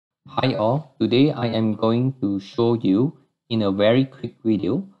Hi all, today I am going to show you in a very quick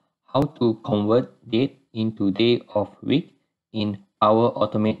video how to convert date into day of week in Power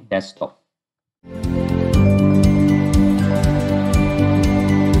Automate Desktop.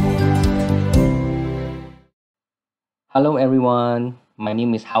 Hello everyone, my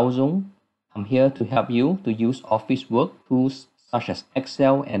name is Hao Zong. I'm here to help you to use office work tools such as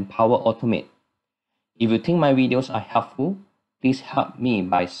Excel and Power Automate. If you think my videos are helpful, please help me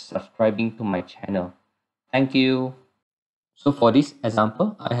by subscribing to my channel. Thank you. So for this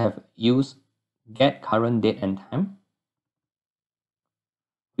example, I have used get current date and time,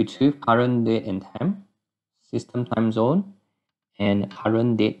 retrieve current date and time, system time zone, and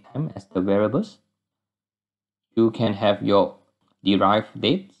current date time as the variables. You can have your derived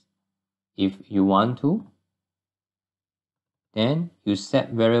dates if you want to. Then you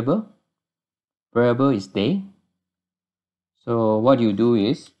set variable. Variable is day. So what you do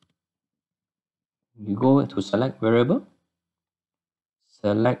is you go to select variable,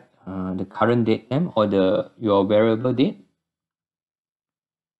 select the current date time or your variable date.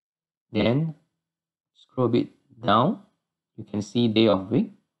 Then scroll a bit down. You can see day of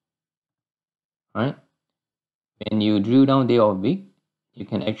week. Right? When you drill down day of week, you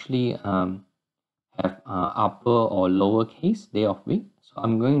can actually have upper or lower case day of week. So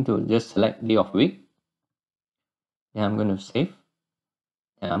I'm going to just select day of week. Then I'm going to save.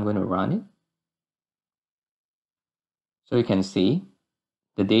 And I'm going to run it. So you can see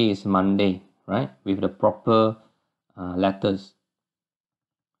the day is Monday, right? With the proper letters.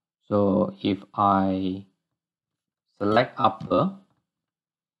 So if I select upper,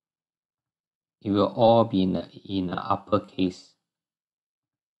 it will all be in uppercase.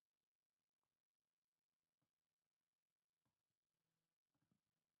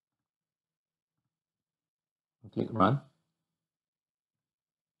 Click run.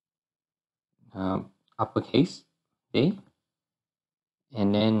 Uppercase day.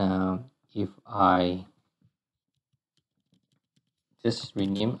 And then if I just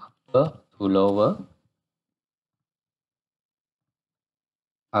rename upper to lower,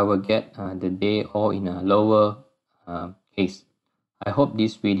 I will get the day all in a lower case. I hope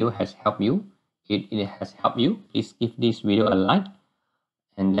this video has helped you. If it has helped you, please give this video a like,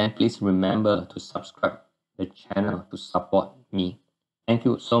 and then please remember to subscribe the channel to support me. Thank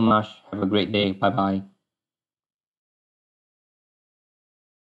you so much. Have a great day. Bye bye.